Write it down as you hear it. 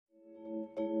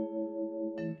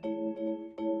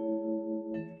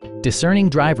Discerning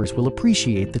drivers will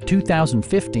appreciate the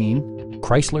 2015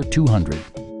 Chrysler 200.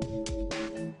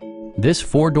 This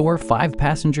four-door,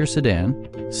 five-passenger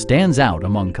sedan stands out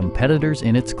among competitors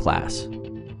in its class.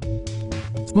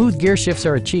 Smooth gear shifts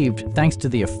are achieved thanks to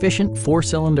the efficient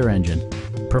four-cylinder engine,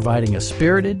 providing a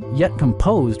spirited yet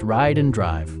composed ride and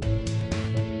drive.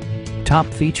 Top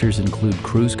features include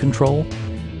cruise control,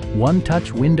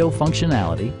 one-touch window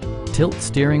functionality, tilt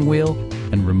steering wheel,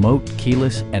 and remote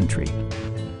keyless entry.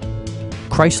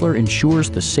 Chrysler ensures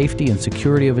the safety and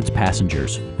security of its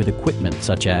passengers with equipment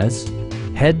such as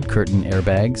head curtain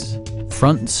airbags,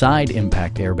 front and side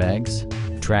impact airbags,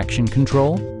 traction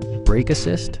control, brake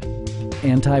assist,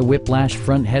 anti-whiplash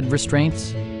front head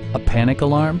restraints, a panic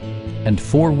alarm, and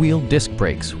four-wheel disc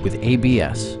brakes with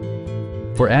ABS.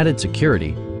 For added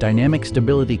security, dynamic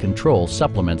stability control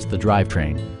supplements the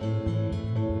drivetrain.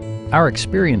 Our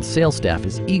experienced sales staff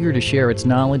is eager to share its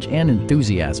knowledge and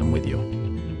enthusiasm with you.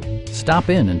 Stop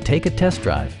in and take a test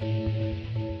drive.